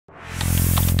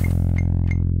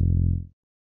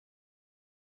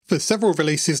For several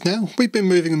releases now, we've been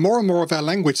moving more and more of our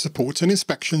language support and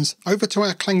inspections over to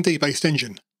our CLion-based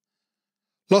engine.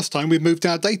 Last time we moved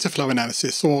our data flow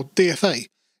analysis, or DFA,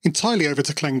 entirely over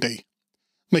to CLion,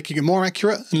 making it more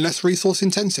accurate and less resource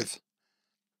intensive.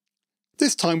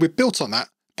 This time we've built on that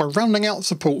by rounding out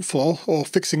support for, or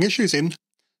fixing issues in,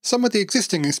 some of the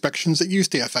existing inspections that use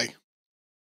DFA.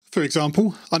 For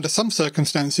example, under some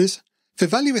circumstances, if a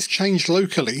value is changed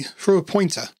locally through a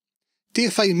pointer,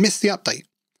 DFA missed the update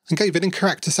and gave an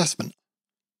incorrect assessment.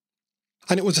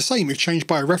 And it was the same if changed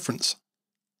by a reference.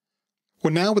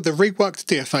 Well, now with the reworked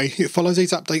DFA, it follows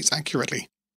these updates accurately.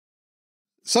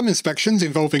 Some inspections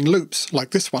involving loops, like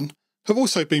this one, have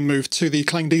also been moved to the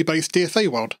CLion-based DFA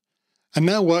world, and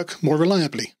now work more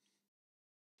reliably.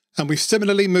 And we've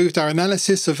similarly moved our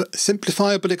analysis of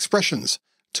simplifiable expressions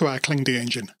to our CLion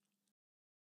engine.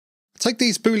 Take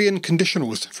these Boolean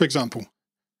conditionals, for example.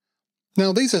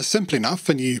 Now these are simple enough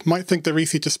and you might think they're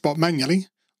easy to spot manually,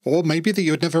 or maybe that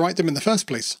you would never write them in the first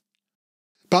place.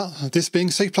 But this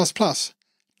being C++,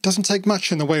 doesn't take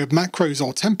much in the way of macros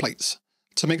or templates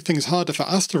to make things harder for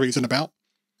us to reason about,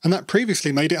 and that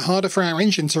previously made it harder for our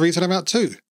engine to reason about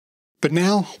too. But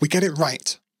now we get it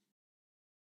right.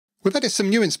 We've added some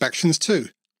new inspections too.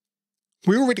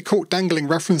 We already caught dangling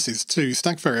references to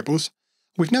stack variables.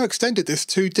 We've now extended this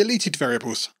to deleted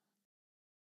variables.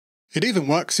 It even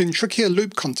works in trickier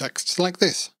loop contexts like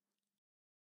this.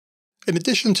 In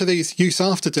addition to these use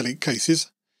after delete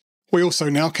cases, we also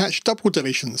now catch double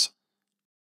deletions.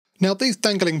 Now these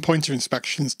dangling pointer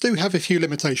inspections do have a few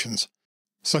limitations,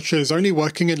 such as only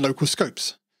working in local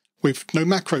scopes, with no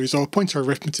macros or pointer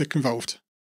arithmetic involved.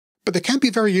 But they can be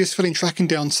very useful in tracking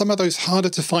down some of those harder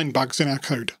to find bugs in our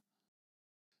code.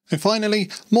 And finally,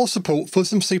 more support for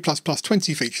some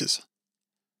C++20 features.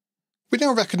 We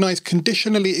now recognise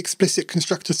conditionally explicit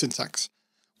constructor syntax,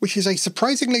 which is a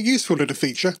surprisingly useful little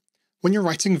feature when you're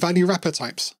writing value wrapper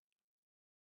types.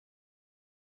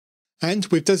 And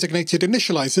with designated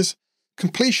initializers,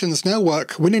 completions now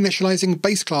work when initializing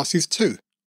base classes too.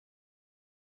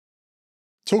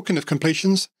 Talking of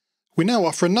completions, we now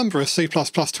offer a number of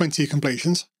C++20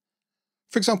 completions.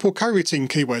 For example, coroutine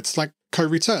keywords like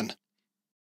coreturn,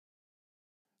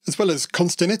 as well as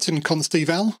constinit and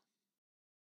consteval,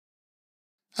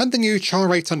 and the new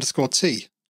char8_t.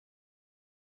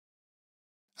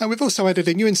 And we've also added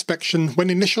a new inspection when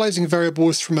initializing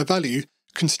variables from a value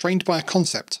constrained by a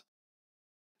concept.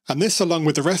 And this, along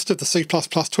with the rest of the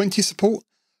C++20 support,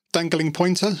 dangling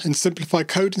pointer and simplified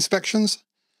code inspections,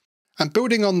 and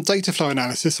building on data flow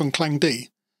analysis on CLion,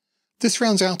 this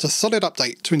rounds out a solid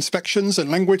update to inspections and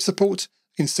language support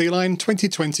in CLion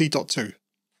 2020.2.